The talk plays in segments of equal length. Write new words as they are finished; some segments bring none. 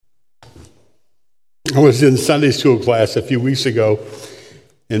I was in Sunday school class a few weeks ago,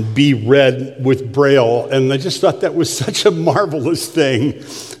 and B read with Braille, and I just thought that was such a marvelous thing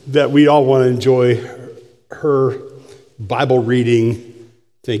that we all want to enjoy her Bible reading.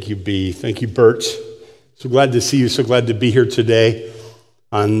 Thank you, B. Thank you, Bert. So glad to see you. So glad to be here today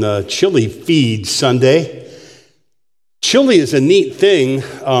on Chili Feed Sunday. Chili is a neat thing.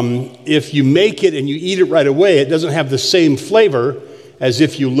 If you make it and you eat it right away, it doesn't have the same flavor as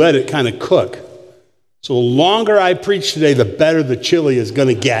if you let it kind of cook. So the longer I preach today, the better the chili is going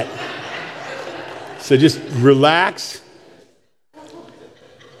to get. So just relax.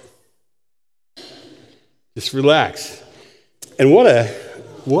 Just relax. And what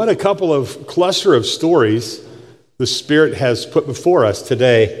a couple of cluster of stories the Spirit has put before us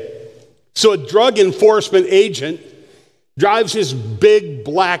today. So a drug enforcement agent drives his big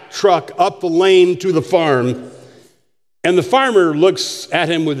black truck up the lane to the farm, and the farmer looks at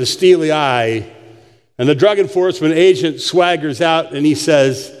him with a steely eye. And the drug enforcement agent swaggers out and he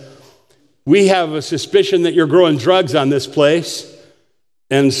says, "We have a suspicion that you're growing drugs on this place,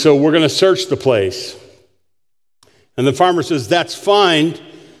 and so we're going to search the place." And the farmer says, "That's fine,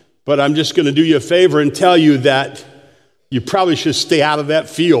 but I'm just going to do you a favor and tell you that you probably should stay out of that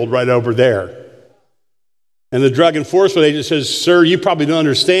field right over there." And the drug enforcement agent says, "Sir, you probably don't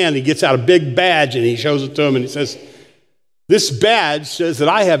understand." He gets out a big badge and he shows it to him and he says, "This badge says that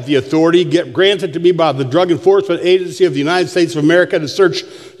I have the authority granted to me by the Drug Enforcement Agency of the United States of America to search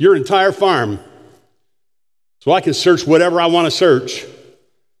your entire farm. So I can search whatever I want to search.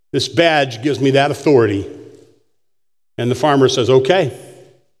 This badge gives me that authority." And the farmer says, "Okay."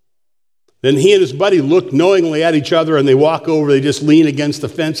 Then he and his buddy look knowingly at each other and they walk over, they just lean against the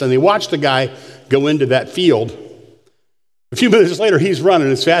fence and they watch the guy go into that field. A few minutes later, he's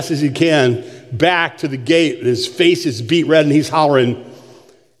running as fast as he can back to the gate. His face is beet red and he's hollering,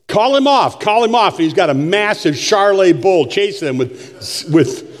 call him off. And he's got a massive Charolais bull chasing him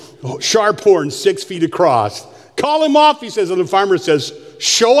with sharp horns 6 feet across. "Call him off," he says, and the farmer says,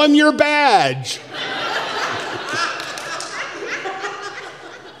 "Show him your badge."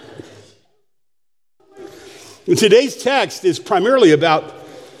 And today's text is primarily about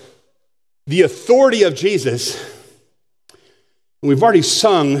the authority of Jesus. And we've already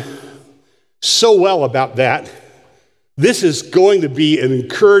sung so well about that. This is going to be an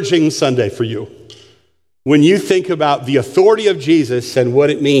encouraging Sunday for you when you think about the authority of Jesus and what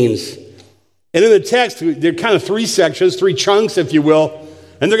it means. And in the text, there are kind of 3 sections, 3 chunks, if you will,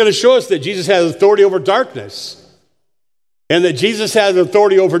 and they're going to show us that Jesus has authority over darkness and that Jesus has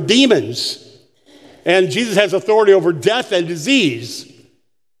authority over demons and Jesus has authority over death and disease.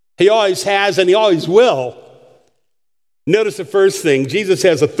 He always has and he always will. Notice the first thing, Jesus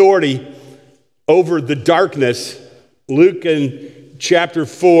has authority over the darkness. Luke in chapter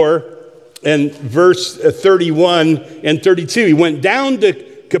 4 and verse 31 and 32. He went down to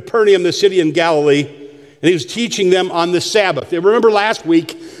Capernaum, the city in Galilee, and he was teaching them on the Sabbath. And remember last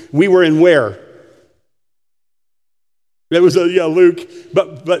week, we were in where? That was Luke,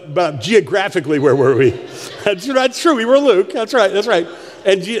 but geographically, where were we? That's true, we were Luke, that's right.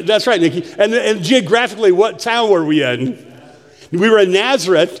 And that's right, Nikki. And geographically, what town were we in? We were in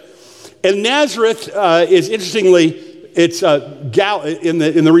Nazareth. And Nazareth is, interestingly, it's in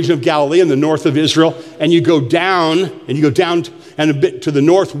the region of Galilee in the north of Israel. And you go down and a bit to the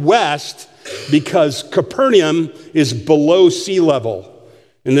northwest because Capernaum is below sea level.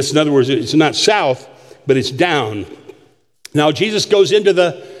 And this, in other words, it's not south, but it's down. Now, Jesus goes into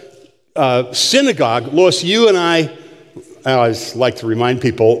the synagogue. Lois, you and I always like to remind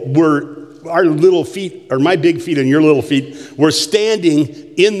people, our little feet, or my big feet and your little feet, were standing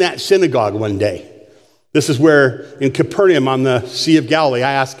in that synagogue one day. This is where, in Capernaum on the Sea of Galilee,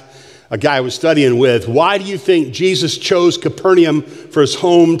 I asked a guy I was studying with, why do you think Jesus chose Capernaum for his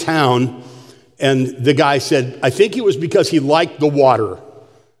hometown? And the guy said, I think it was because he liked the water.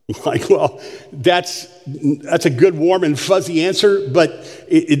 I'm like, well, that's a good, warm, and fuzzy answer, but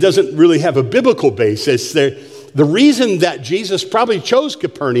it doesn't really have a biblical basis. The reason that Jesus probably chose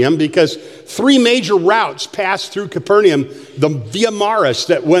Capernaum, because 3 major routes passed through Capernaum, the Via Maris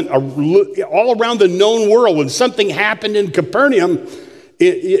that went all around the known world. When something happened in Capernaum,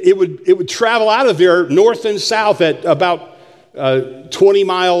 it would travel out of there north and south at about 20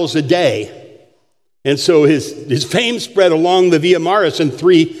 miles a day. And so his fame spread along the Via Maris, and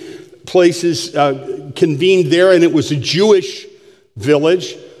 3 places convened there, and it was a Jewish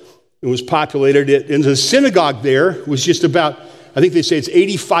village. It was populated, and the synagogue there was just about, I think they say it's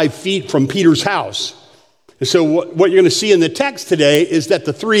 85 feet from Peter's house. And so what you're going to see in the text today is that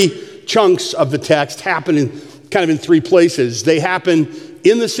the 3 chunks of the text happen in 3 places. They happen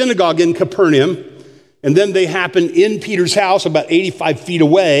in the synagogue in Capernaum. And then they happen in Peter's house about 85 feet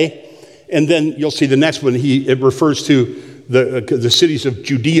away. And then you'll see the next one, it refers to the cities of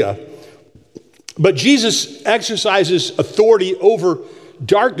Judea. But Jesus exercises authority over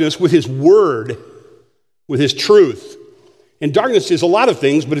darkness with his word, with his truth. And darkness is a lot of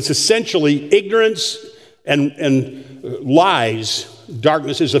things, but it's essentially ignorance and lies.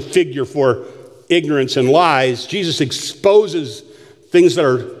 Darkness is a figure for ignorance and lies. Jesus exposes things that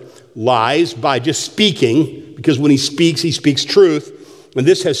are lies by just speaking, because when he speaks truth, and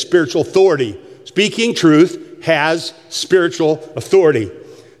this has spiritual authority. Speaking truth has spiritual authority.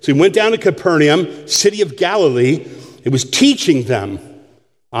 So he went down to Capernaum, city of Galilee, and was teaching them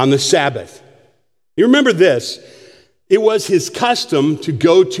on the Sabbath. You remember this, it was his custom to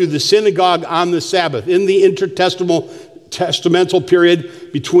go to the synagogue on the Sabbath. In the intertestamental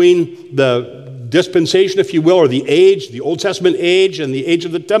period between the dispensation, if you will, or the age, the Old Testament age and the age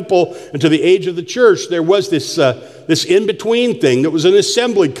of the temple and to the age of the church, there was this in-between thing that was an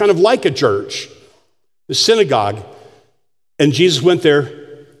assembly, kind of like a church, the synagogue. And Jesus went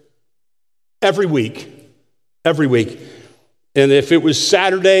there every week. And if it was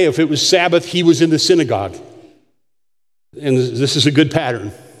Saturday, if it was Sabbath, he was in the synagogue. And this is a good pattern.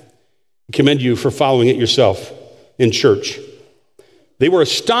 I commend you for following it yourself in church. They were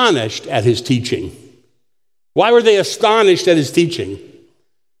astonished at his teaching. Why were they astonished at his teaching?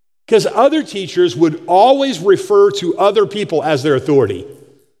 Because other teachers would always refer to other people as their authority.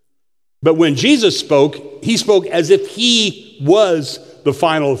 But when Jesus spoke, he spoke as if he was the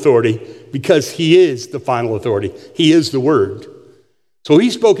final authority, because he is the final authority. He is the Word. So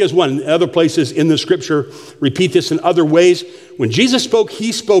he spoke as one. Other places in the scripture repeat this in other ways. When Jesus spoke,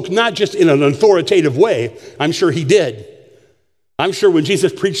 he spoke not just in an authoritative way. I'm sure he did. I'm sure when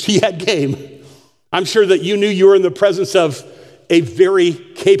Jesus preached, he had game. I'm sure that you knew you were in the presence of a very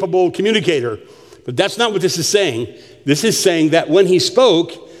capable communicator. But that's not what this is saying. This is saying that when he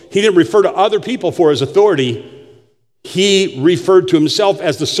spoke, he didn't refer to other people for his authority. He referred to himself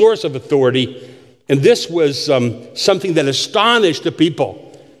as the source of authority. And this was something that astonished the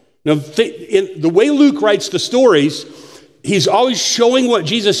people. Now, in the way Luke writes the stories, he's always showing what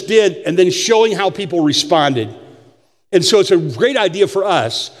Jesus did and then showing how people responded. And so it's a great idea for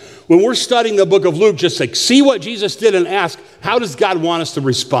us when we're studying the book of Luke, just like see what Jesus did and ask, how does God want us to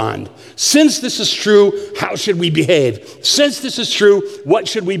respond? Since this is true, how should we behave? Since this is true, what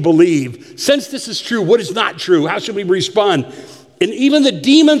should we believe? Since this is true, what is not true? How should we respond? And even the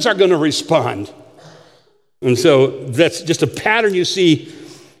demons are going to respond. And so that's just a pattern you see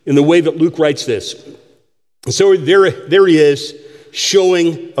in the way that Luke writes this. And so there he is,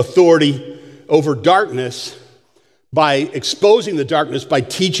 showing authority over darkness by exposing the darkness, by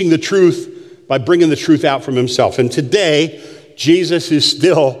teaching the truth, by bringing the truth out from himself. And today, Jesus is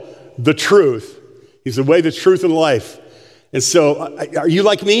still the truth. He's the way, the truth, and life. And so, are you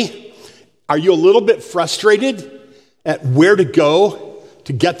like me? Are you a little bit frustrated at where to go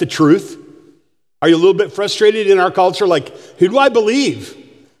to get the truth? Are you a little bit frustrated in our culture? Like, who do I believe?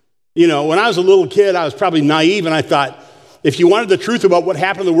 You know, when I was a little kid, I was probably naive, and I thought, if you wanted the truth about what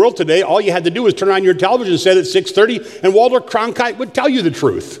happened in the world today, all you had to do was turn on your television set at 6:30, and Walter Cronkite would tell you the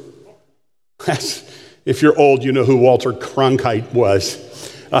truth. If you're old, you know who Walter Cronkite was.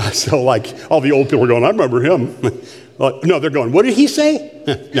 So like all the old people are going, I remember him. No, they're going, what did he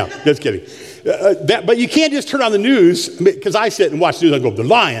say? No, just kidding. But you can't just turn on the news, because I sit and watch the news and I go,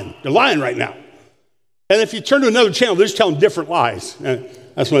 they're lying right now. And if you turn to another channel, they're just telling different lies. I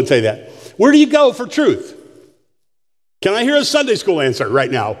just want to tell you that. Where do you go for truth? Can I hear a Sunday school answer right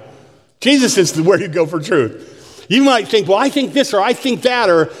now? Jesus is where you go for truth. You might think, well, I think this or I think that,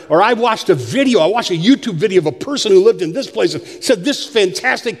 or I watched a YouTube video of a person who lived in this place and said this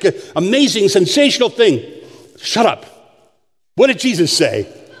fantastic, amazing, sensational thing. Shut up. What did Jesus say?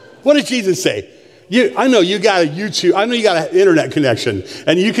 What did Jesus say? I know you got a YouTube, I know you got an internet connection,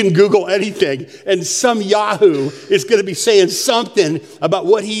 and you can Google anything, and some Yahoo is going to be saying something about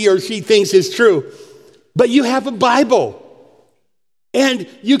what he or she thinks is true. But you have a Bible, and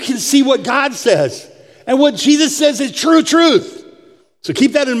you can see what God says, and what Jesus says is true truth. So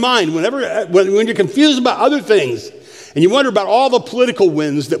keep that in mind when you're confused about other things, and you wonder about all the political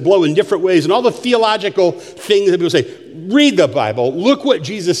winds that blow in different ways, and all the theological things that people say. Read the Bible. Look what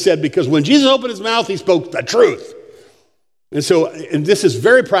Jesus said, because when Jesus opened his mouth, he spoke the truth. And so, and this is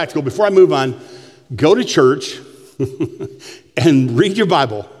very practical. Before I move on, go to church and read your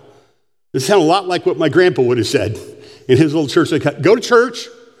Bible. This sounds a lot like what my grandpa would have said in his little church. Go to church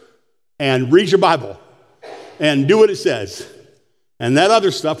and read your Bible and do what it says. And that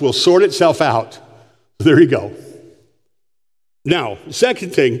other stuff will sort itself out. There you go. Now,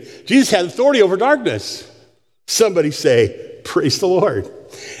 second thing, Jesus had authority over darkness. Somebody say, praise the Lord.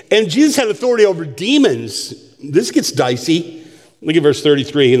 And Jesus had authority over demons. This gets dicey. Look at verse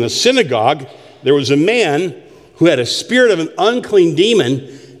 33. In the synagogue, there was a man who had a spirit of an unclean demon,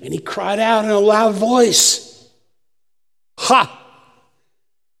 and he cried out in a loud voice, "Ha!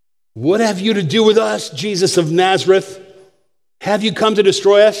 What have you to do with us, Jesus of Nazareth? Have you come to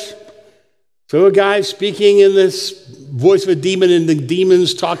destroy us?" So a guy speaking in this voice of a demon, and the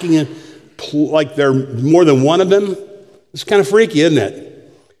demons talking like they're more than one of them. It's kind of freaky, isn't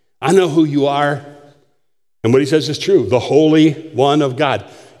it? I know who you are. And what he says is true. The Holy One of God.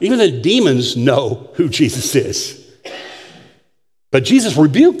 Even the demons know who Jesus is. But Jesus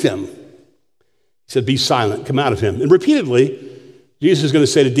rebuked them. He said, "Be silent, come out of him." And repeatedly, Jesus is going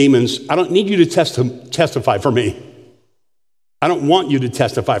to say to demons, "I don't need you to testify for me. I don't want you to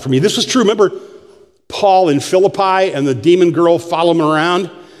testify for me." This was true. Remember Paul in Philippi and the demon girl follow him around?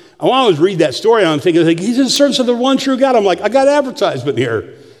 I always read that story and I'm thinking, he's in search of the one true God. I'm like, I got advertisement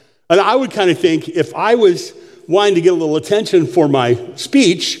here. And I would kind of think if I was wanting to get a little attention for my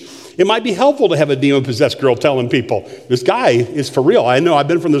speech, it might be helpful to have a demon-possessed girl telling people, this guy is for real. I know, I've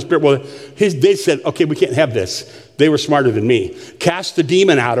been from the spirit. Well, they said, okay, we can't have this. They were smarter than me. Cast the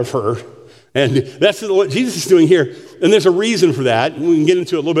demon out of her. And that's what Jesus is doing here. And there's a reason for that. We can get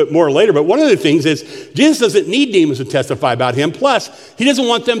into it a little bit more later. But one of the things is Jesus doesn't need demons to testify about him. Plus, he doesn't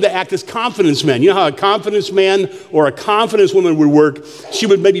want them to act as confidence men. You know how a confidence man or a confidence woman would work? She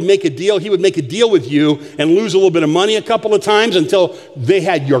would maybe make a deal. He would make a deal with you and lose a little bit of money a couple of times until they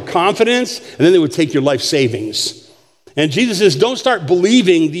had your confidence. And then they would take your life savings. And Jesus says, don't start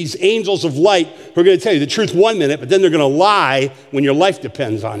believing these angels of light who are going to tell you the truth one minute, but then they're going to lie when your life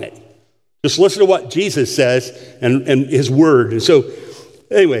depends on it. Just listen to what Jesus says and his word. And so,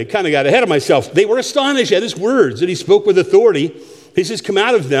 anyway, kind of got ahead of myself. They were astonished at his words that he spoke with authority. He says, come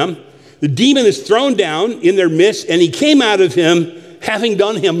out of them. The demon is thrown down in their midst, and he came out of him having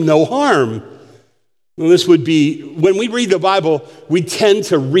done him no harm. Well, this would be, when we read the Bible, we tend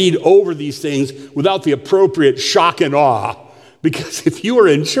to read over these things without the appropriate shock and awe. Because if you were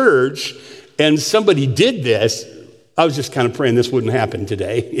in church and somebody did this, I was just kind of praying this wouldn't happen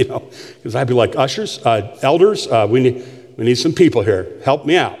today, because I'd be like, ushers, elders, we need some people here. Help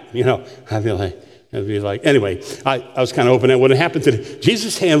me out, I'd be like, anyway, I was kind of hoping that wouldn't happen today.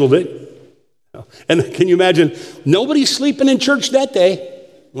 Jesus handled it. And can you imagine, nobody's sleeping in church that day.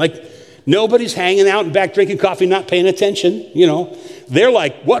 Like, nobody's hanging out and back drinking coffee, not paying attention, They're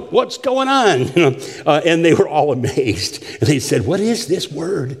like, what's going on? And they were all amazed. And they said, what is this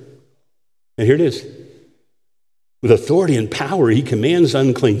word? And here it is. With authority and power, he commands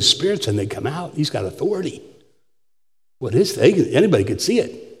unclean spirits and they come out. He's got authority. What is that? Anybody could see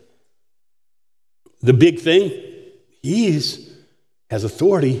it. The big thing, he has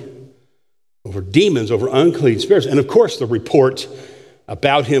authority over demons, over unclean spirits. And of course, the report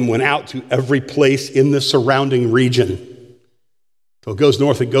about him went out to every place in the surrounding region. So it goes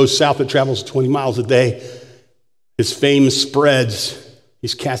north, it goes south, it travels 20 miles a day. His fame spreads.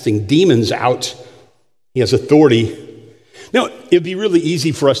 He's casting demons out. He has authority. Now, it'd be really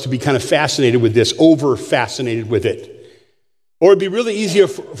easy for us to be kind of fascinated with this, over-fascinated with it. Or it'd be really easier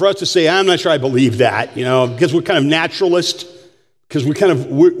for us to say, I'm not sure I believe that, because we're kind of naturalist, because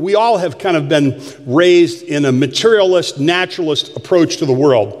we all have kind of been raised in a materialist, naturalist approach to the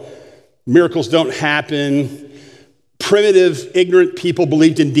world. Miracles don't happen. Primitive, ignorant people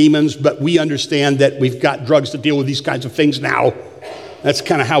believed in demons, but we understand that we've got drugs to deal with these kinds of things now. That's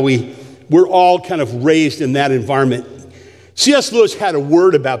kind of how we're all kind of raised in that environment. C.S. Lewis had a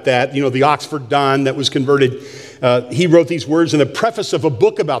word about that, the Oxford Don that was converted. He wrote these words in the preface of a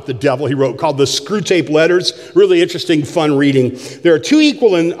book about the devil he wrote called The Screwtape Letters. Really interesting, fun reading. There are two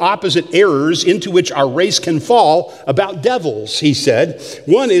equal and opposite errors into which our race can fall about devils, he said.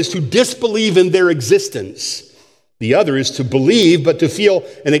 One is to disbelieve in their existence. The other is to believe, but to feel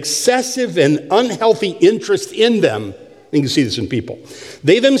an excessive and unhealthy interest in them. You can see this in people.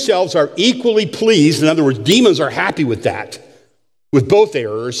 They themselves are equally pleased. In other words, demons are happy with that. With both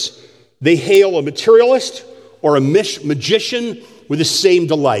errors, they hail a materialist or a magician with the same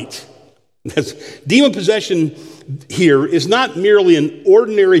delight. Demon possession here is not merely an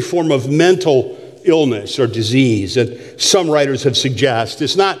ordinary form of mental illness or disease that some writers have suggested.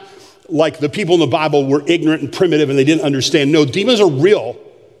 It's not like the people in the Bible were ignorant and primitive and they didn't understand. No, demons are real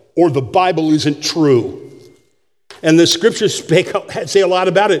or the Bible isn't true. And the scriptures say a lot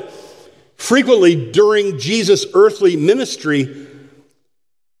about it. Frequently during Jesus' earthly ministry,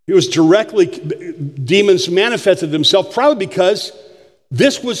 demons manifested themselves, probably because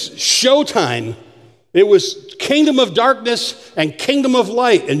this was showtime. It was kingdom of darkness and kingdom of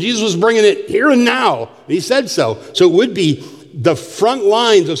light. And Jesus was bringing it here and now. He said so. So it would be the front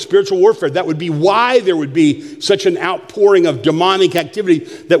lines of spiritual warfare. That would be why there would be such an outpouring of demonic activity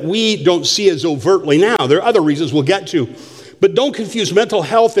that we don't see as overtly now. There are other reasons we'll get to. But don't confuse mental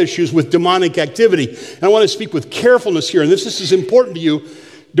health issues with demonic activity. And I want to speak with carefulness here. And this is important to you.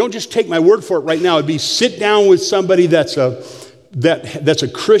 Don't just take my word for it right now. It'd be sit down with somebody that's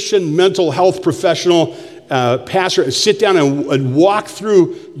a Christian mental health professional, pastor, and sit down and walk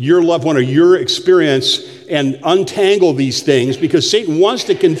through your loved one or your experience and untangle these things, because Satan wants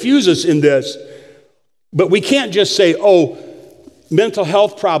to confuse us in this. But we can't just say, oh, mental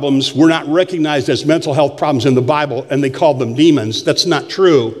health problems were not recognized as mental health problems in the Bible and they called them demons. That's not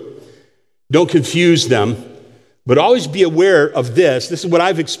true. Don't confuse them. But always be aware of this. This is what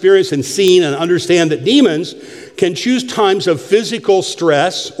I've experienced and seen, and understand that demons can choose times of physical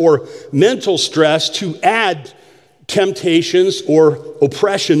stress or mental stress to add temptations or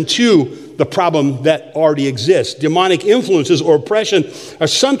oppression to the problem that already exists. Demonic influences or oppression are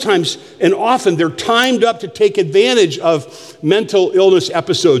sometimes and often they're timed up to take advantage of mental illness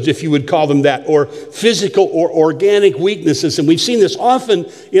episodes, if you would call them that, or physical or organic weaknesses. And we've seen this often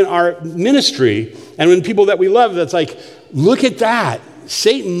in our ministry and when people that we love, that's like, look at that.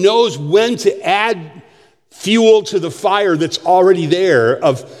 Satan knows when to add fuel to the fire that's already there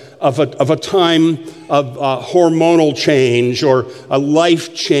of a time of hormonal change or a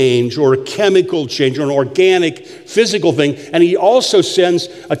life change or a chemical change or an organic physical thing. And he also sends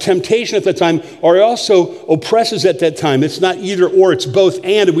a temptation at that time, or he also oppresses at that time. It's not either or, it's both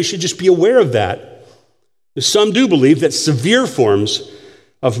and we should just be aware of that. Some do believe that severe forms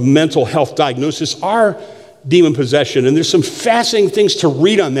of mental health diagnosis are demon possession, and there's some fascinating things to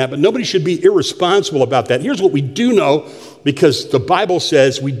read on that, but nobody should be irresponsible about that. Here's what we do know, because the Bible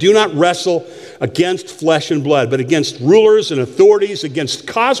says we do not wrestle against flesh and blood, but against rulers and authorities, against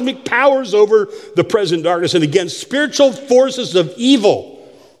cosmic powers over the present darkness, and against spiritual forces of evil.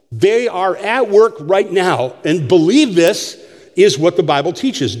 They are at work right now, and believe this is what the Bible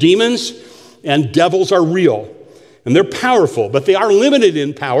teaches. Demons and devils are real. And they're powerful, but they are limited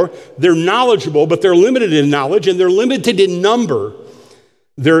in power. They're knowledgeable, but they're limited in knowledge, and they're limited in number.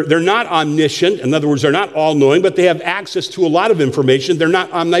 They're not omniscient. In other words, they're not all-knowing, but they have access to a lot of information. They're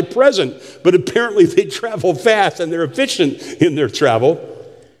not omnipresent, but apparently they travel fast, and they're efficient in their travel.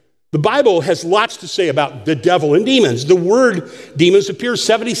 The Bible has lots to say about the devil and demons. The word demons appears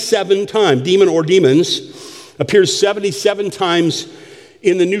 77 times. Demon or demons appears 77 times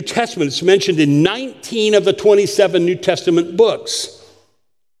in the New Testament. It's mentioned in 19 of the 27 New Testament books.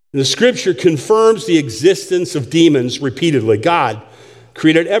 And the scripture confirms the existence of demons repeatedly. God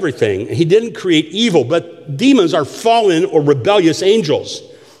created everything. He didn't create evil, but demons are fallen or rebellious angels,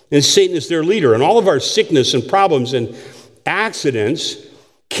 and Satan is their leader. And all of our sickness and problems and accidents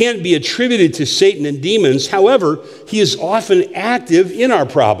can't be attributed to Satan and demons. However, he is often active in our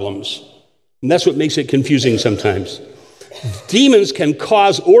problems. And that's what makes it confusing sometimes. Demons can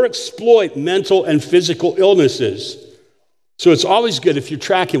cause or exploit mental and physical illnesses. So it's always good, if you're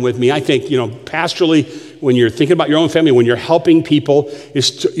tracking with me, I think, pastorally, when you're thinking about your own family, when you're helping people,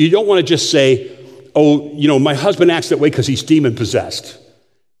 you don't want to just say, oh, my husband acts that way because he's demon possessed.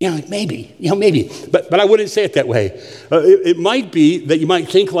 Maybe. But I wouldn't say it that way. It might be that you might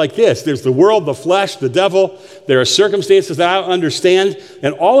think like this. There's the world, the flesh, the devil. There are circumstances that I don't understand.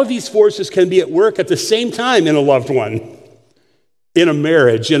 And all of these forces can be at work at the same time in a loved one, in a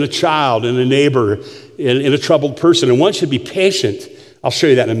marriage, in a child, in a neighbor, in a troubled person. And one should be patient. I'll show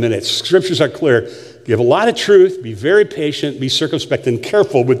you that in a minute. Scriptures are clear. Give a lot of truth, be very patient, be circumspect and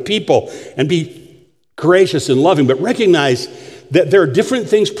careful with people, and be gracious and loving, but recognize that there are different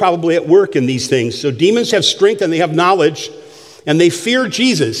things probably at work in these things. So demons have strength and they have knowledge, and they fear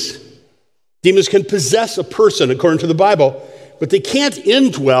Jesus. Demons can possess a person, according to the Bible, but they can't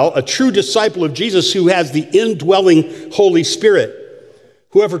indwell a true disciple of Jesus who has the indwelling Holy Spirit.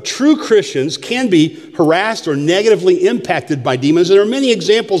 However, true Christians can be harassed or negatively impacted by demons. There are many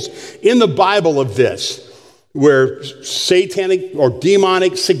examples in the Bible of this, where satanic or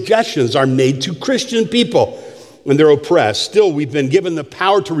demonic suggestions are made to Christian people when they're oppressed. Still, we've been given the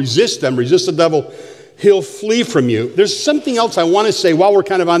power to resist them. Resist the devil, he'll flee from you. There's something else I want to say while we're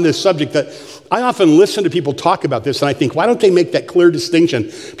kind of on this subject, that I often listen to people talk about this, and I think, why don't they make that clear distinction?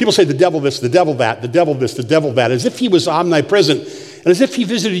 People say the devil this, the devil that, the devil this, the devil that, as if he was omnipresent, and as if he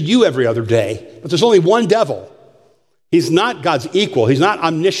visited you every other day. But there's only one devil. He's not God's equal. He's not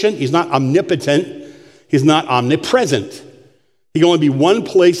omniscient. He's not omnipotent. He's not omnipresent. He can only be one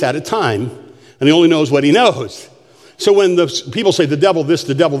place at a time, and he only knows what he knows. So when the people say the devil this,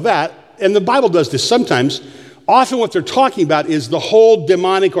 the devil that, and the Bible does this sometimes, often what they're talking about is the whole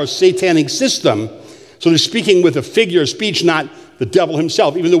demonic or satanic system. So they're speaking with a figure of speech, not the devil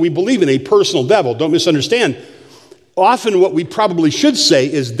himself, even though we believe in a personal devil. Don't misunderstand. Often what we probably should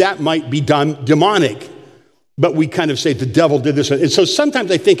say is that might be demonic, but we kind of say the devil did this. And so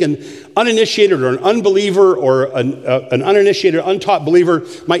sometimes I think an uninitiated or an unbeliever or an uninitiated, untaught believer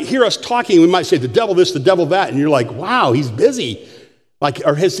might hear us talking. We might say the devil this, the devil that, and you're like, wow, he's busy. Like,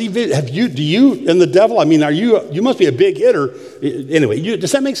 or do you and the devil? I mean, you must be a big hitter. Anyway,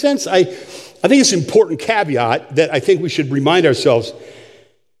 does that make sense? I think it's an important caveat that I think we should remind ourselves.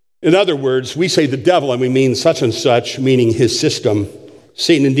 In other words, we say the devil and we mean such and such, meaning his system.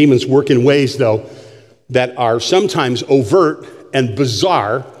 Satan and demons work in ways, though, that are sometimes overt and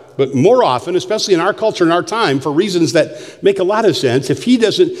bizarre, but more often, especially in our culture and our time, for reasons that make a lot of sense. If you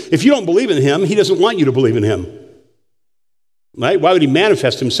don't believe in him, he doesn't want you to believe in him. Right? Why would he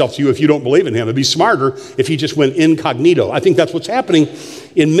manifest himself to you if you don't believe in him? It'd be smarter if he just went incognito. I think that's what's happening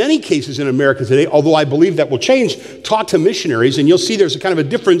in many cases in America today, although I believe that will change. Talk to missionaries, and you'll see there's a kind of a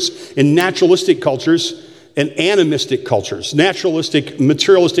difference in naturalistic cultures and animistic cultures. Naturalistic,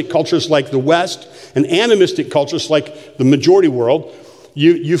 materialistic cultures like the West, and animistic cultures like the majority world.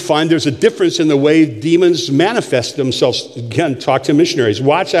 You find there's a difference in the way demons manifest themselves. Again, talk to missionaries.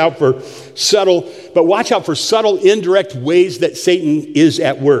 Watch out for subtle, indirect ways that Satan is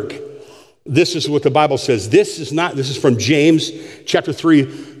at work. This is what the Bible says. This is from James chapter 3,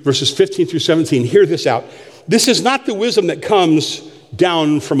 verses 15 through 17. Hear this out. This is not the wisdom that comes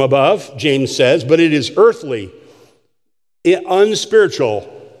down from above, James says, but it is earthly,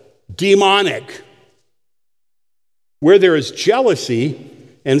 unspiritual, demonic. Where there is jealousy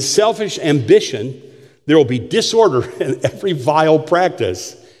and selfish ambition, there will be disorder and every vile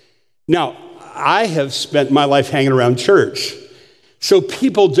practice. Now, I have spent my life hanging around church. So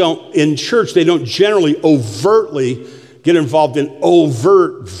people in church, they don't generally overtly get involved in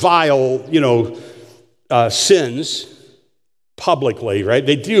overt, vile, sins publicly, right?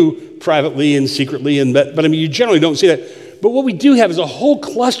 They do privately and secretly, but I mean, you generally don't see that. But what we do have is a whole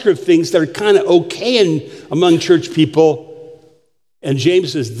cluster of things that are kind of okay among church people. And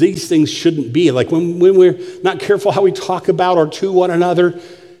James says these things shouldn't be. Like when we're not careful how we talk about or to one another,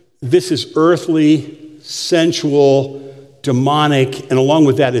 this is earthly, sensual, demonic, and along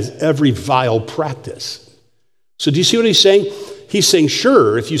with that is every vile practice. So do you see what he's saying? He's saying,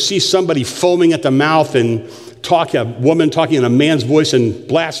 sure, if you see somebody foaming at the mouth and a woman talking in a man's voice and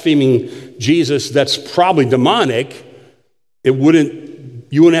blaspheming Jesus, that's probably demonic. You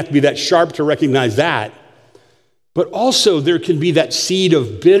wouldn't have to be that sharp to recognize that. But also there can be that seed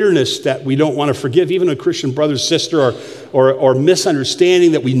of bitterness that we don't want to forgive, even a Christian brother, sister, or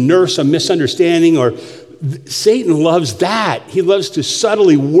misunderstanding, that we nurse a misunderstanding, or Satan loves that. He loves to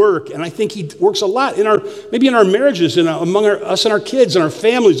subtly work, and I think he works a lot maybe in our marriages and among us and our kids and our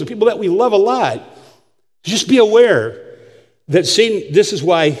families, the people that we love a lot. Just be aware that Satan, this is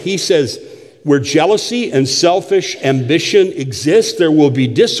why he says, where jealousy and selfish ambition exist, there will be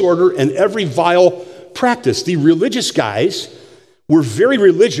disorder and every vile practice. The religious guys were very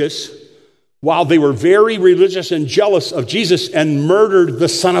religious while they were very religious and jealous of Jesus and murdered the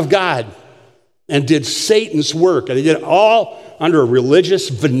Son of God and did Satan's work. And they did it all under a religious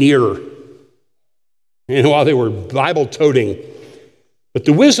veneer. And while they were Bible-toting. But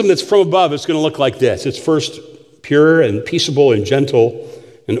the wisdom that's from above is going to look like this. It's first pure and peaceable and gentle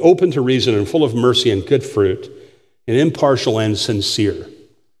and open to reason and full of mercy and good fruit and impartial and sincere.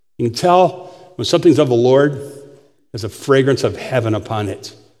 You can tell when something's of the Lord, there's a fragrance of heaven upon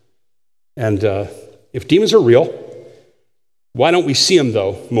it. And if demons are real, why don't we see them,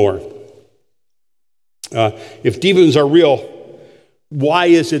 though, more? If demons are real, why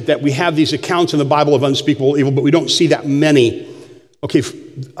is it that we have these accounts in the Bible of unspeakable evil, but we don't see that many? Okay,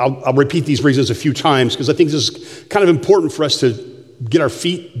 I'll repeat these reasons a few times because I think this is kind of important for us to get our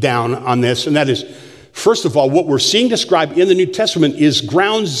feet down on this, and that is, first of all, what we're seeing described in the New Testament is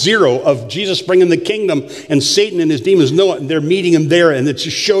ground zero of Jesus bringing the kingdom, and Satan and his demons know it, and they're meeting him there, and it's a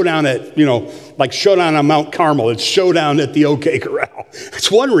showdown at, like showdown on Mount Carmel. It's showdown at the OK Corral.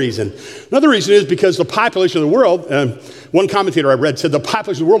 That's one reason. Another reason is because the population of the world, one commentator I read said the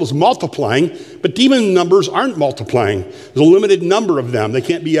population of the world is multiplying, but demon numbers aren't multiplying. There's a limited number of them. They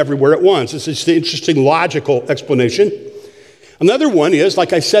can't be everywhere at once. It's just an interesting logical explanation. Another one is,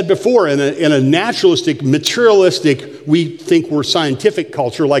 like I said before, in a naturalistic, materialistic, we think we're scientific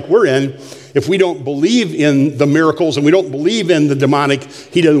culture like we're in, if we don't believe in the miracles and we don't believe in the demonic,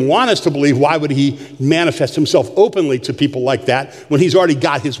 he doesn't want us to believe, why would he manifest himself openly to people like that when he's already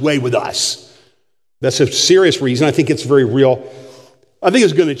got his way with us? That's a serious reason. I think it's very real. I think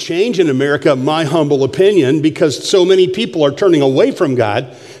it's going to change in America, my humble opinion, because so many people are turning away from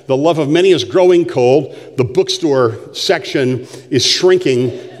God. The love of many is growing cold. The bookstore section is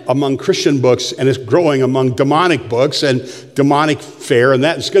shrinking among Christian books, and it's growing among demonic books and demonic fare, and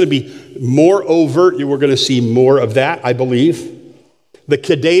that is going to be more overt. We're going to see more of that, I believe. The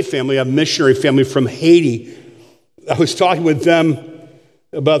Cadet family, a missionary family from Haiti, I was talking with them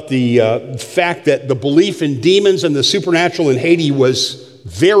about the fact that the belief in demons and the supernatural in Haiti was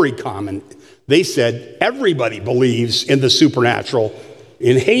very common. They said everybody believes in the supernatural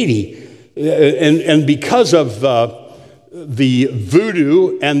in Haiti. And because of the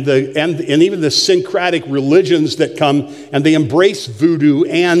voodoo and even the syncretic religions that come, and they embrace voodoo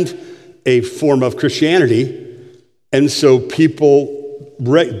and a form of Christianity. And so people,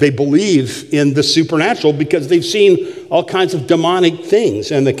 they believe in the supernatural because they've seen all kinds of demonic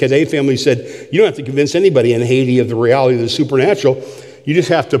things. And the Cadet family said, you don't have to convince anybody in Haiti of the reality of the supernatural. You just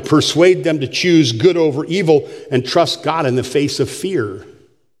have to persuade them to choose good over evil and trust God in the face of fear.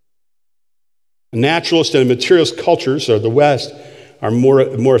 Naturalist and materialist cultures, or the West, are more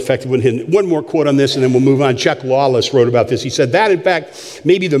effective when hidden. One more quote on this, and then we'll move on. Chuck Lawless wrote about this. He said that, in fact,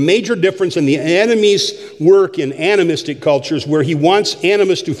 may be the major difference in the enemy's work in animistic cultures, where he wants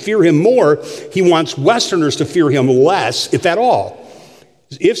animists to fear him more, he wants Westerners to fear him less, if at all.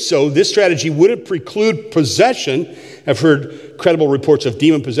 If so, this strategy wouldn't preclude possession. I've heard credible reports of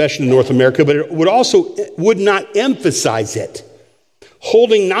demon possession in North America, but it would not emphasize it.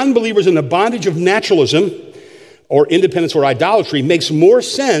 Holding non-believers in the bondage of naturalism or independence or idolatry makes more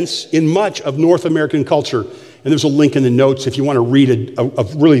sense in much of North American culture. And there's a link in the notes if you want to read a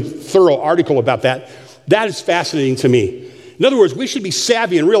really thorough article about that. That is fascinating to me. In other words, we should be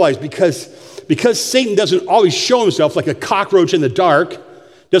savvy and realize because Satan doesn't always show himself like a cockroach in the dark,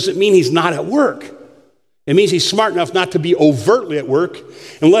 doesn't mean he's not at work. It means he's smart enough not to be overtly at work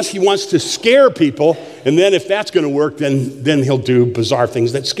unless he wants to scare people. And then if that's going to work, then he'll do bizarre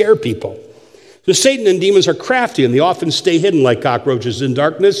things that scare people. So Satan and demons are crafty, and they often stay hidden like cockroaches in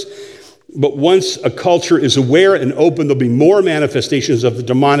darkness. But once a culture is aware and open, there'll be more manifestations of the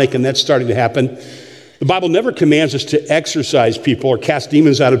demonic, and that's starting to happen. The Bible never commands us to exorcise people or cast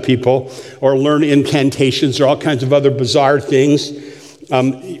demons out of people or learn incantations or all kinds of other bizarre things.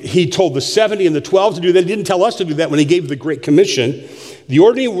 He told the 70 and the 12 to do that. He didn't tell us to do that when he gave the Great Commission. The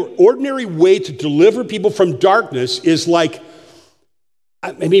ordinary way to deliver people from darkness is like,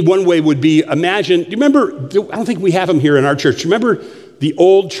 maybe one way would be, imagine, do you remember, I don't think we have them here in our church. Do you remember the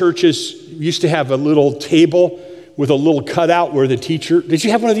old churches used to have a little table with a little cutout where the teacher, did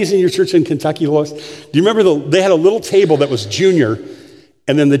you have one of these in your church in Kentucky, Lois? Do you remember they had a little table that was junior,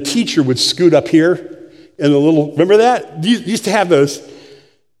 and then the teacher would scoot up here, and remember that? You used to have those.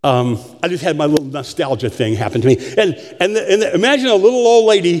 I just had my little nostalgia thing happen to me. And imagine a little old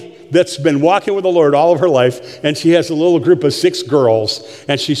lady that's been walking with the Lord all of her life, and she has a little group of 6 girls,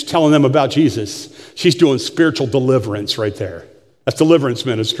 and she's telling them about Jesus. She's doing spiritual deliverance right there. That's deliverance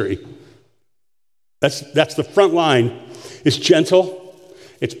ministry. That's the front line. It's gentle,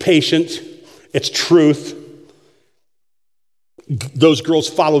 it's patient, it's truth. Those girls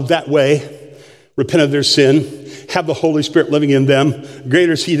followed that way, repent of their sin, have the Holy Spirit living in them.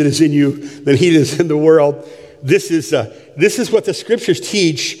 Greater is he that is in you than he that is in the world. This is what the scriptures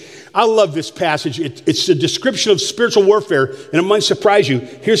teach. I love this passage. It's a description of spiritual warfare, and it might surprise you.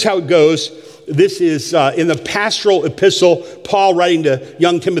 Here's how it goes. This is in the pastoral epistle, Paul writing to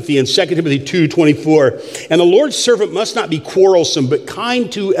young Timothy in 2 Timothy 2:24. And the Lord's servant must not be quarrelsome, but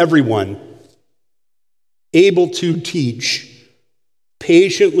kind to everyone, able to teach,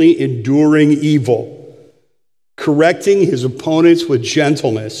 patiently enduring evil, correcting his opponents with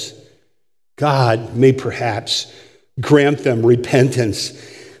gentleness. God may perhaps grant them repentance,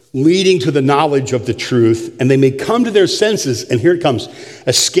 leading to the knowledge of the truth, and they may come to their senses, and here it comes,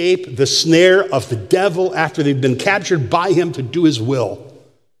 escape the snare of the devil after they've been captured by him to do his will.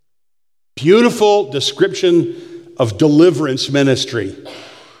 Beautiful description of deliverance ministry.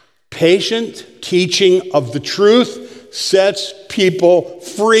 Patient teaching of the truth sets people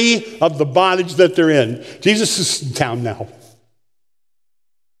free of the bondage that they're in. Jesus is in town now.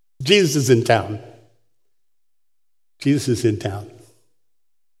 Jesus is in town. Jesus is in town.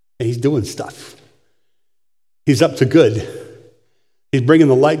 And he's doing stuff. He's up to good. He's bringing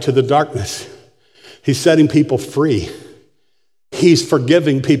the light to the darkness. He's setting people free. He's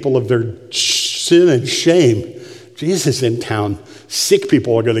forgiving people of their sin and shame. Jesus is in town. Sick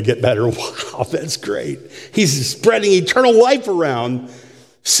people are going to get better. Wow, that's great. He's spreading eternal life around.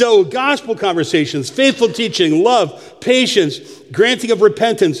 So gospel conversations, faithful teaching, love, patience, granting of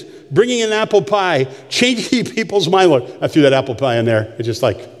repentance, bringing an apple pie, changing people's mind. Look, I threw that apple pie in there. It's just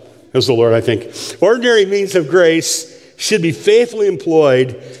like, it was the Lord, I think. Ordinary means of grace should be faithfully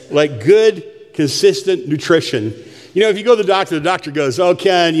employed like good, consistent nutrition. You know, if you go to the doctor goes, oh,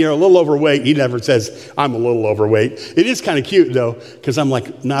 Ken, you're a little overweight. He never says, I'm a little overweight. It is kind of cute, though, because I'm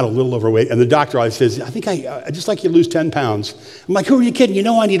like, not a little overweight. And the doctor always says, I think I just like you to lose 10 pounds. I'm like, who are you kidding? You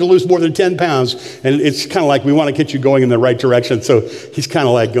know I need to lose more than 10 pounds. And it's kind of like, we want to get you going in the right direction. So he's kind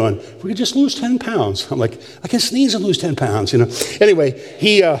of like going, we could just lose 10 pounds. I'm like, I can sneeze and lose 10 pounds, you know. Anyway,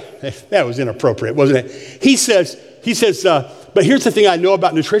 that was inappropriate, wasn't it? He says, but here's the thing I know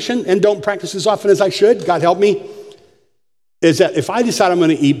about nutrition and don't practice as often as I should, God help me, is that if I decide I'm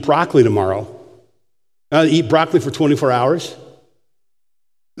going to eat broccoli tomorrow, and I eat broccoli for 24 hours,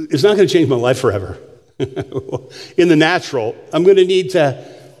 it's not going to change my life forever. In the natural, I'm going to need to,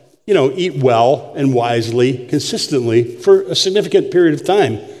 eat well and wisely, consistently for a significant period of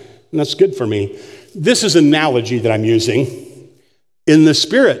time. And that's good for me. This is an analogy that I'm using. In the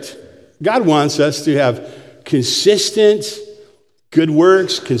Spirit, God wants us to have consistent good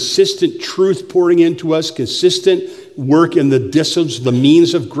works, consistent truth pouring into us, consistent work in the disciplines, the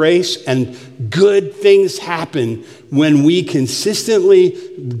means of grace, and good things happen when we consistently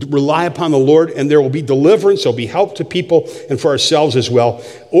rely upon the Lord, and there will be deliverance, there'll be help to people and for ourselves as well.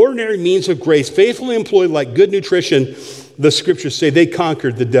 Ordinary means of grace, faithfully employed like good nutrition, the scriptures say they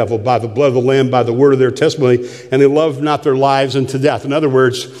conquered the devil by the blood of the Lamb, by the word of their testimony, and they loved not their lives unto death. In other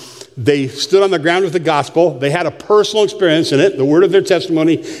words, they stood on the ground with the gospel, they had a personal experience in it, the word of their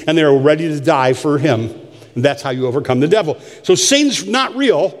testimony, and they were ready to die for him. And that's how you overcome the devil. So Satan's not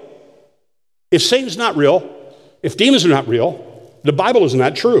real. If Satan's not real, if demons are not real, the Bible is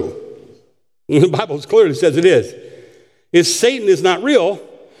not true. The Bible is clear, it says it is. If Satan is not real,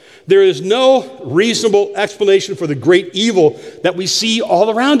 there is no reasonable explanation for the great evil that we see all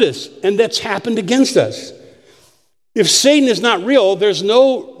around us and that's happened against us. If Satan is not real, there's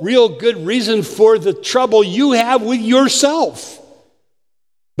no real good reason for the trouble you have with yourself.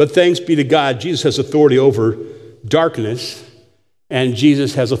 But thanks be to God, Jesus has authority over darkness, and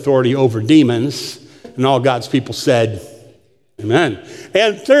Jesus has authority over demons, and all God's people said, amen.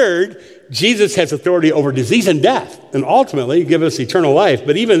 And third, Jesus has authority over disease and death, and ultimately give us eternal life.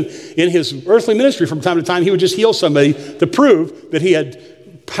 But even in his earthly ministry, from time to time, he would just heal somebody to prove that he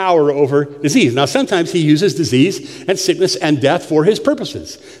had power over disease. Now, sometimes he uses disease and sickness and death for his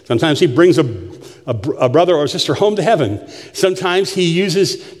purposes. Sometimes he brings a brother or sister home to heaven. Sometimes he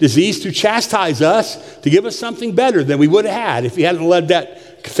uses disease to chastise us, to give us something better than we would have had if he hadn't let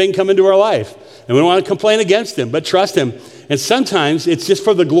that thing come into our life. And we don't want to complain against him, but trust him. And sometimes it's just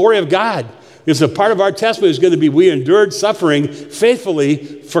for the glory of God. Because a part of our testimony is going to be we endured suffering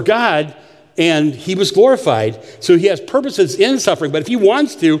faithfully for God, and he was glorified. So he has purposes in suffering, but if he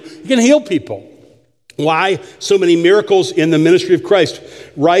wants to, he can heal people. Why so many miracles in the ministry of Christ?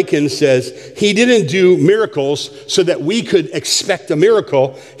 Ryken says, he didn't do miracles so that we could expect a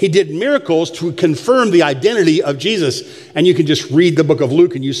miracle. He did miracles to confirm the identity of Jesus. And you can just read the book of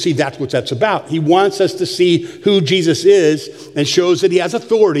Luke and you see that's what that's about. He wants us to see who Jesus is and shows that he has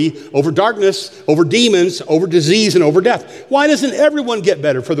authority over darkness, over demons, over disease, and over death. Why doesn't everyone get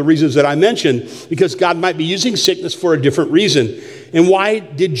better? For the reasons that I mentioned. Because God might be using sickness for a different reason. And why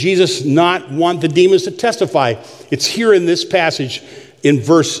did Jesus not want the demons to testify? It's here in this passage in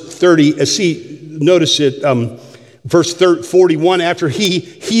verse 30. Notice it, verse 41, after he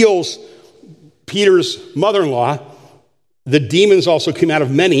heals Peter's mother-in-law, the demons also came out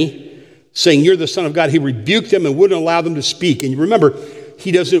of many, saying, you're the Son of God. He rebuked them and wouldn't allow them to speak. And you remember,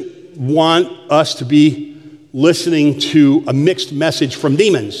 he doesn't want us to be listening to a mixed message from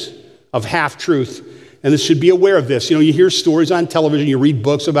demons of half-truth. And this should be aware of this. You know, you hear stories on television, you read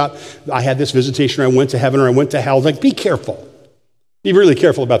books about, I had this visitation, or I went to heaven, or I went to hell. Like, be careful. Be really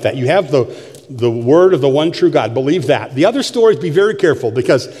careful about that. You have the word of the one true God. Believe that. The other stories, be very careful,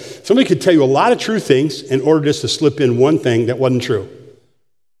 because somebody could tell you a lot of true things in order just to slip in one thing that wasn't true.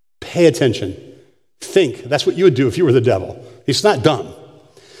 Pay attention. Think. That's what you would do if you were the devil. It's not dumb.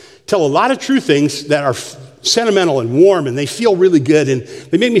 Tell a lot of true things that are sentimental and warm, and they feel really good, and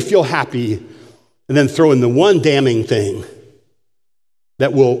they make me feel happy. And then throw in the one damning thing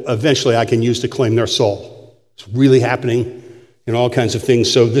that will eventually I can use to claim their soul. It's really happening in all kinds of things.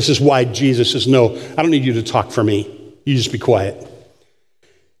 So this is why Jesus says, no, I don't need you to talk for me. You just be quiet.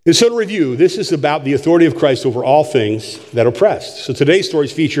 And so to review, this is about the authority of Christ over all things that oppress. So today's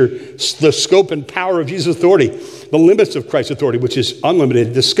stories feature the scope and power of Jesus' authority, the limits of Christ's authority, which is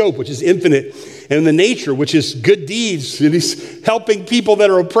unlimited, the scope, which is infinite, and the nature, which is good deeds. And he's helping people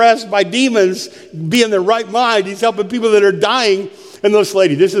that are oppressed by demons be in their right mind. He's helping people that are dying. And this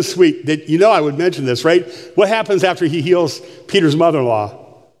lady, this is sweet. I would mention this, right? What happens after he heals Peter's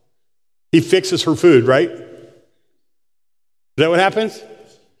mother-in-law? He fixes her food, right? Is that what happens?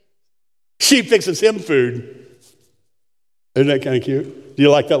 She fixes him food. Isn't that kind of cute? Do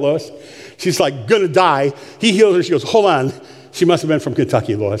you like that, Lois? She's like, gonna die. He heals her. She goes, hold on. She must have been from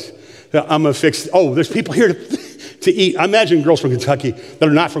Kentucky, Lois. I'm gonna fix, there's people here to eat. I imagine girls from Kentucky that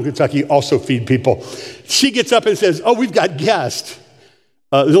are not from Kentucky also feed people. She gets up and says, we've got guests.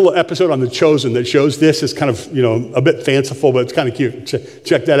 There's a little episode on The Chosen that shows this. It's kind of, a bit fanciful, but it's kind of cute.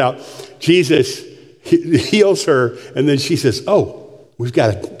 Check that out. Jesus heals her, and then she says, we've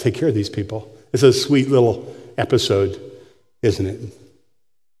got to take care of these people. It's a sweet little episode, isn't it?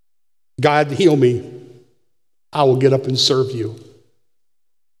 God, heal me. I will get up and serve you.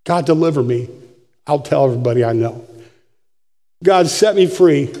 God, deliver me. I'll tell everybody I know. God, set me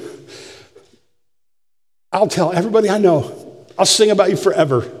free. I'll tell everybody I know. I'll sing about you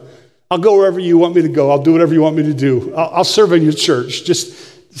forever. I'll go wherever you want me to go. I'll do whatever you want me to do. I'll serve in your church.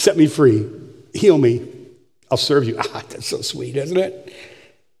 Just set me free. Heal me. I'll serve you. That's so sweet, isn't it?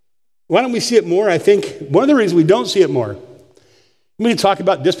 Why don't we see it more? I think one of the reasons we don't see it more, we talk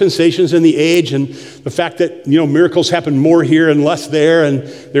about dispensations in the age and the fact that, miracles happen more here and less there, and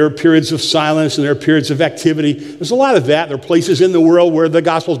there are periods of silence and there are periods of activity. There's a lot of that. There are places in the world where the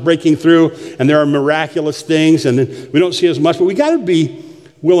gospel's breaking through and there are miraculous things, and we don't see as much, but we got to be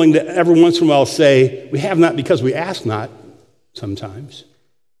willing to every once in a while say, we have not because we ask not sometimes.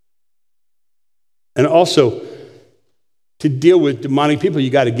 And also, to deal with demonic people, you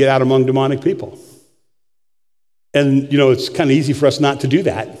got to get out among demonic people. And, it's kind of easy for us not to do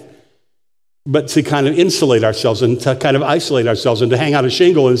that, but to kind of insulate ourselves and to kind of isolate ourselves and to hang out a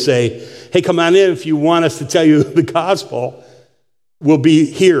shingle and say, hey, come on in if you want us to tell you the gospel. We'll be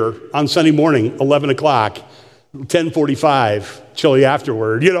here on Sunday morning, 11 o'clock, 10:45, chilly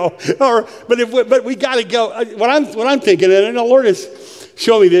afterward, but we got to go. What I'm thinking, and the Lord is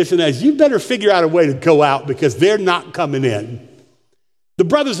showing me this, and as you better figure out a way to go out because they're not coming in. The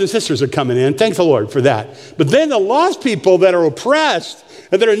brothers and sisters are coming in. Thank the Lord for that. But then the lost people that are oppressed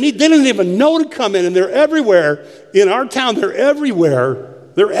and that are in need, they don't even know to come in, and they're everywhere. In our town, they're everywhere.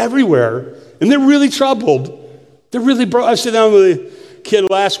 They're everywhere. And they're really troubled. They're really broke. I sat down with a kid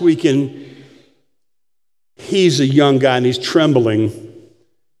last week, and he's a young guy, and he's trembling.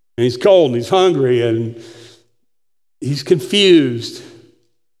 And he's cold, and he's hungry, and he's confused.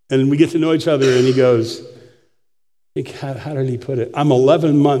 And we get to know each other, and he goes, how did he put it? I'm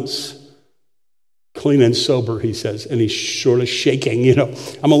 11 months clean and sober, he says, and he's sort of shaking,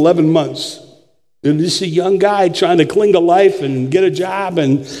 I'm 11 months. And this is a young guy trying to cling to life and get a job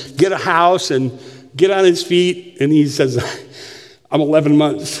and get a house and get on his feet. And he says, I'm 11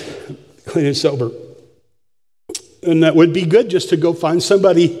 months clean and sober. And that would be good just to go find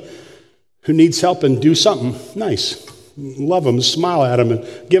somebody who needs help and do something nice. Love them, smile at them,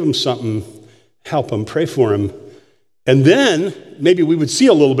 and give them something, help them, pray for them. And then maybe we would see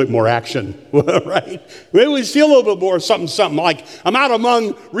a little bit more action, right? Maybe we'd see a little bit more something like, I'm out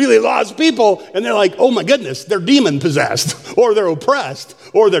among really lost people, and they're like, oh my goodness, they're demon-possessed, or they're oppressed,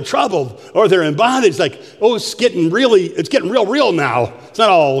 or they're troubled, or they're in bondage. Like, it's getting real now. It's not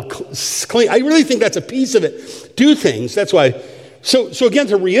all clean. I really think that's a piece of it. Do things. That's why. So again,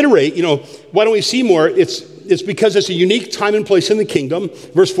 to reiterate, why don't we see more? It's because it's a unique time and place in the kingdom.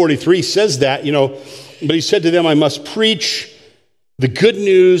 Verse 43 says that, but he said to them, I must preach the good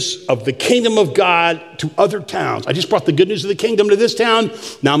news of the kingdom of God to other towns. I just brought the good news of the kingdom to this town.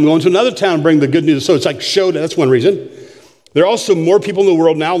 Now I'm going to another town and bring the good news. So it's like that's one reason. There are also more people in the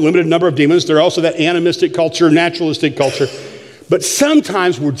world now, limited number of demons. There are also that animistic culture, naturalistic culture. But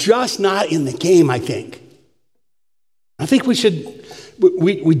sometimes we're just not in the game, I think. I think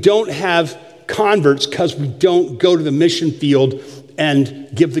we don't have converts because we don't go to the mission field and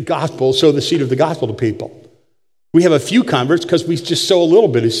give the gospel, sow the seed of the gospel to people. We have a few converts because we just sow a little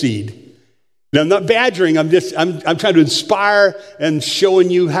bit of seed. Now, I'm not badgering, I'm trying to inspire and showing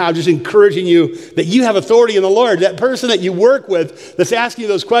you how, just encouraging you that you have authority in the Lord. That person that you work with that's asking you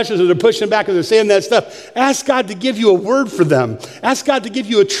those questions and they're pushing back and they're saying that stuff, ask God to give you a word for them. Ask God to give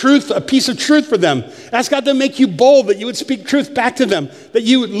you a piece of truth for them. Ask God to make you bold, that you would speak truth back to them, that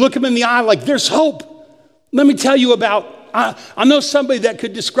you would look them in the eye like, there's hope. Let me tell you about, I know somebody that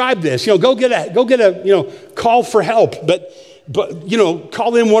could describe this. Go get a call for help. But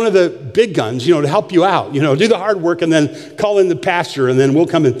call in one of the big guns, to help you out. Do the hard work and then call in the pastor and then we'll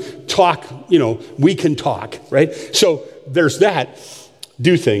come and talk. We can talk, right? So there's that.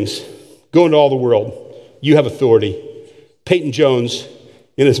 Do things. Go into all the world. You have authority. Peyton Jones,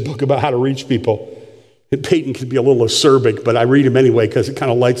 in his book about how to reach people, and Peyton can be a little acerbic, but I read him anyway because it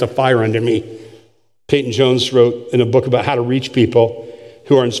kind of lights a fire under me. Peyton Jones wrote in a book about how to reach people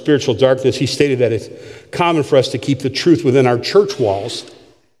who are in spiritual darkness. He stated that it's common for us to keep the truth within our church walls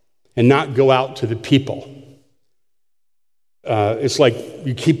and not go out to the people. It's like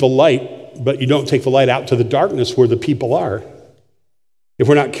you keep the light, but you don't take the light out to the darkness where the people are. If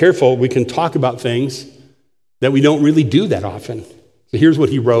we're not careful, we can talk about things that we don't really do that often. So here's what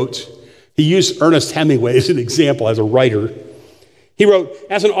he wrote. He used Ernest Hemingway as an example, as a writer. He wrote,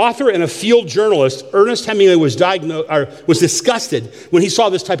 as an author and a field journalist, Ernest Hemingway was disgusted when he saw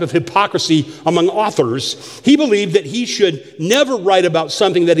this type of hypocrisy among authors. He believed that he should never write about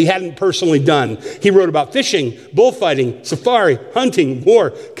something that he hadn't personally done. He wrote about fishing, bullfighting, safari, hunting,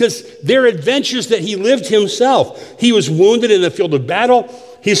 war, because they're adventures that he lived himself. He was wounded in the field of battle.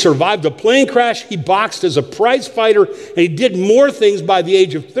 He survived a plane crash. He boxed as a prize fighter, and he did more things by the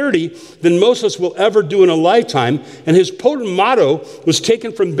age of 30 than most of us will ever do in a lifetime. And his potent motto was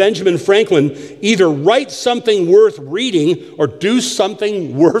taken from Benjamin Franklin: either write something worth reading or do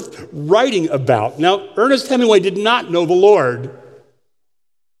something worth writing about. Now, Ernest Hemingway did not know the Lord.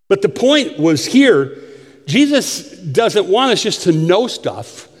 But the point was here, Jesus doesn't want us just to know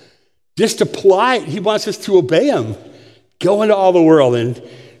stuff, just apply it. He wants us to obey him. Go into all the world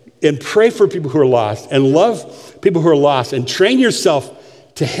and pray for people who are lost and love people who are lost and train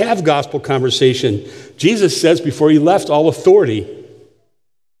yourself to have gospel conversation. Jesus says before he left, all authority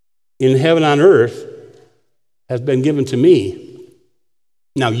in heaven and on earth has been given to me.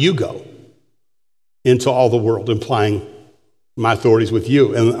 Now you go into all the world, implying my authority is with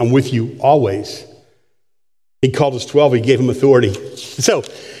you, and I'm with you always. He called us 12, he gave him authority. So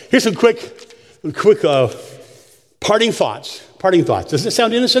here's some quick parting thoughts. Does this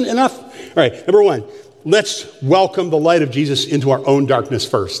sound innocent enough? All right, number one, let's welcome the light of Jesus into our own darkness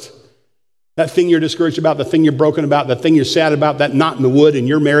first. That thing you're discouraged about, the thing you're broken about, that thing you're sad about, that knot in the wood in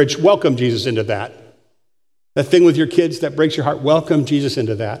your marriage, welcome Jesus into that. That thing with your kids that breaks your heart, welcome Jesus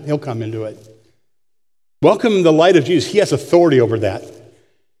into that. He'll come into it. Welcome the light of Jesus. He has authority over that.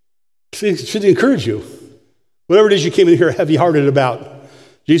 Should encourage you. Whatever it is you came in here heavy-hearted about,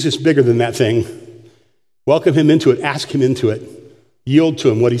 Jesus is bigger than that thing. Welcome him into it. Ask him into it. Yield to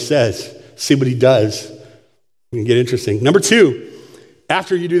him what he says. See what he does. It can get interesting. Number two,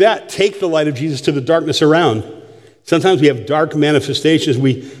 after you do that, take the light of Jesus to the darkness around. Sometimes we have dark manifestations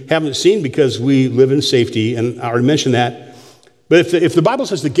we haven't seen because we live in safety, and I already mentioned that. But if the Bible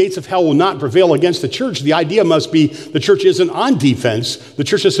says the gates of hell will not prevail against the church, the idea must be the church isn't on defense. The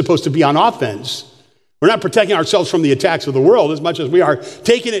church is supposed to be on offense. We're not protecting ourselves from the attacks of the world as much as we are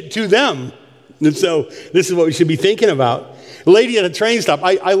taking it to them. And so this is what we should be thinking about. A lady at a train stop,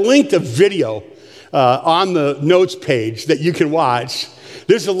 I linked a video on the notes page that you can watch.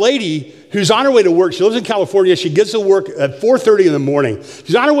 There's a lady who's on her way to work. She lives in California. She gets to work at 4:30 in the morning.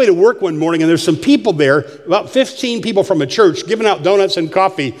 She's on her way to work one morning, and there's some people there, about 15 people from a church, giving out donuts and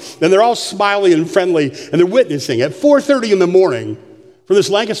coffee, and they're all smiley and friendly, and they're witnessing at 4:30 in the morning from this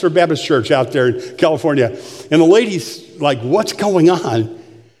Lancaster Baptist Church out there in California. And the lady's like, what's going on?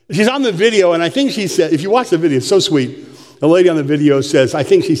 She's on the video, and I think she said, if you watch the video, it's so sweet. The lady on the video says, I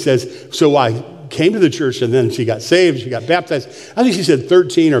think she says, so I came to the church, and then she got saved, she got baptized. I think she said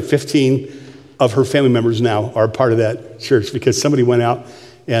 13 or 15 of her family members now are part of that church because somebody went out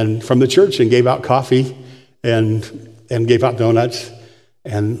and from the church and gave out coffee and gave out donuts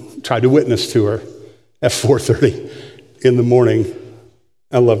and tried to witness to her at 4:30 in the morning.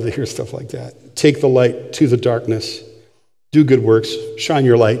 I love to hear stuff like that. Take the light to the darkness. Do good works. Shine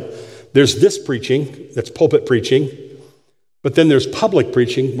your light. There's this preaching, that's pulpit preaching. But then there's public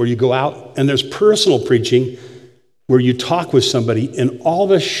preaching where you go out, and there's personal preaching where you talk with somebody, and all of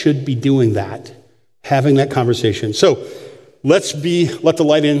us should be doing that, having that conversation. So let the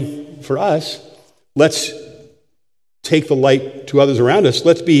light in for us. Let's take the light to others around us.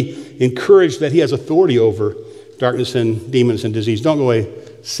 Let's be encouraged that he has authority over darkness and demons and disease. Don't go away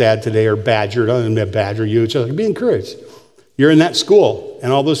sad today or badgered. I don't mean badger you. Just be encouraged. You're in that school,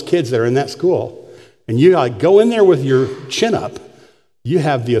 and all those kids that are in that school. And you go in there with your chin up. You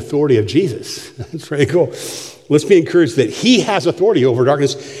have the authority of Jesus. That's pretty cool. Let's be encouraged that he has authority over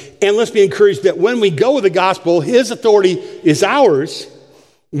darkness. And let's be encouraged that when we go with the gospel, his authority is ours.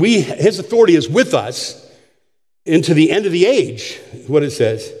 His authority is with us into the end of the age, what it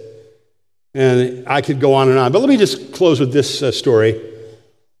says. And I could go on and on. But let me just close with this story.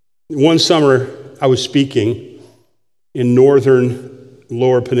 One summer, I was speaking in northern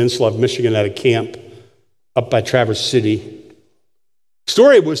Lower Peninsula of Michigan at a camp up by Traverse City.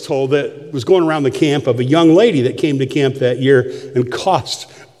 Story was told that was going around the camp of a young lady that came to camp that year and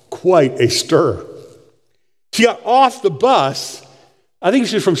caused quite a stir. She got off the bus. I think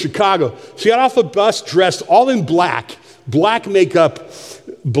she was from Chicago. She got off the bus dressed all in black makeup,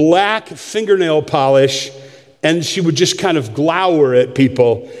 black fingernail polish, and she would just kind of glower at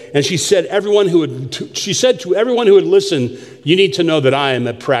people. And she said, to everyone who would listen, you need to know that I am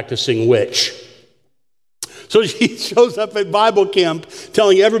a practicing witch. So she shows up at Bible camp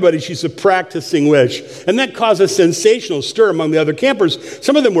telling everybody she's a practicing witch. And that caused a sensational stir among the other campers.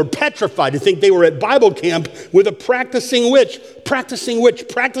 Some of them were petrified to think they were at Bible camp with a practicing witch. Practicing witch,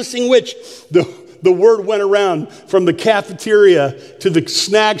 practicing witch. The word went around from the cafeteria to the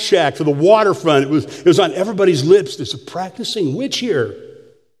snack shack to the waterfront. It was on everybody's lips. There's a practicing witch here.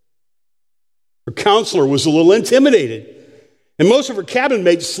 Her counselor was a little intimidated. And most of her cabin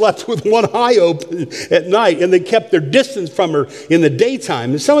mates slept with one eye open at night, and they kept their distance from her in the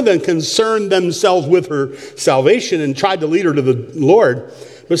daytime. And some of them concerned themselves with her salvation and tried to lead her to the Lord.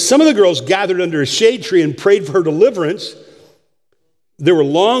 But some of the girls gathered under a shade tree and prayed for her deliverance. There were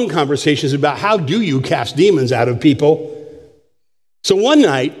long conversations about how do you cast demons out of people. So one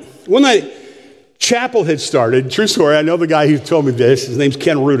night, chapel had started. True story, I know the guy who told me this. His name's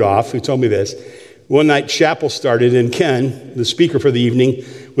Ken Rudolph, who told me this. One night, chapel started, and Ken, the speaker for the evening,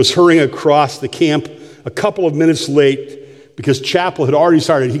 was hurrying across the camp a couple of minutes late because chapel had already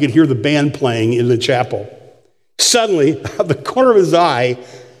started. He could hear the band playing in the chapel. Suddenly, out of the corner of his eye,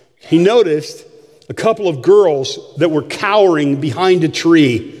 he noticed a couple of girls that were cowering behind a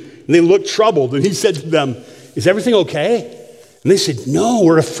tree, and they looked troubled. And he said to them, "Is everything okay?" And they said, "No,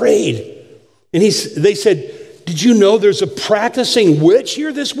 we're afraid." And they said, "Did you know there's a practicing witch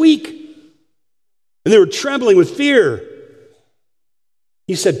here this week?" And they were trembling with fear.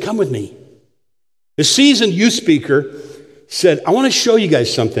 He said, "Come with me." The seasoned youth speaker said, "I want to show you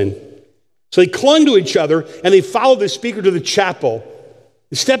guys something." So they clung to each other and they followed the speaker to the chapel.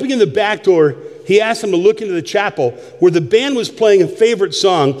 And stepping in the back door, he asked them to look into the chapel where the band was playing a favorite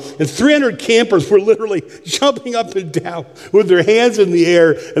song, and 300 campers were literally jumping up and down with their hands in the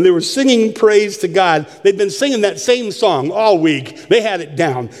air, and they were singing praise to God. They'd been singing that same song all week. They had it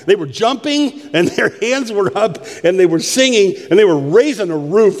down. They were jumping, and their hands were up, and they were singing, and they were raising a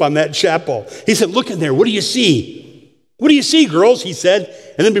roof on that chapel. He said, "Look in there. What do you see?" "What do you see, girls?" he said.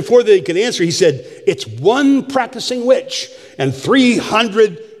 And then before they could answer, he said, "It's one practicing witch and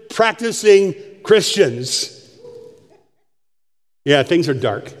 300 practicing Christians." Yeah, things are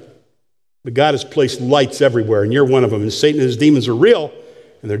dark. But God has placed lights everywhere, and you're one of them. And Satan and his demons are real,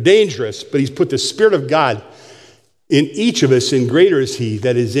 and they're dangerous, but he's put the Spirit of God in each of us, and greater is he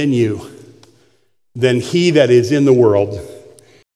that is in you than he that is in the world.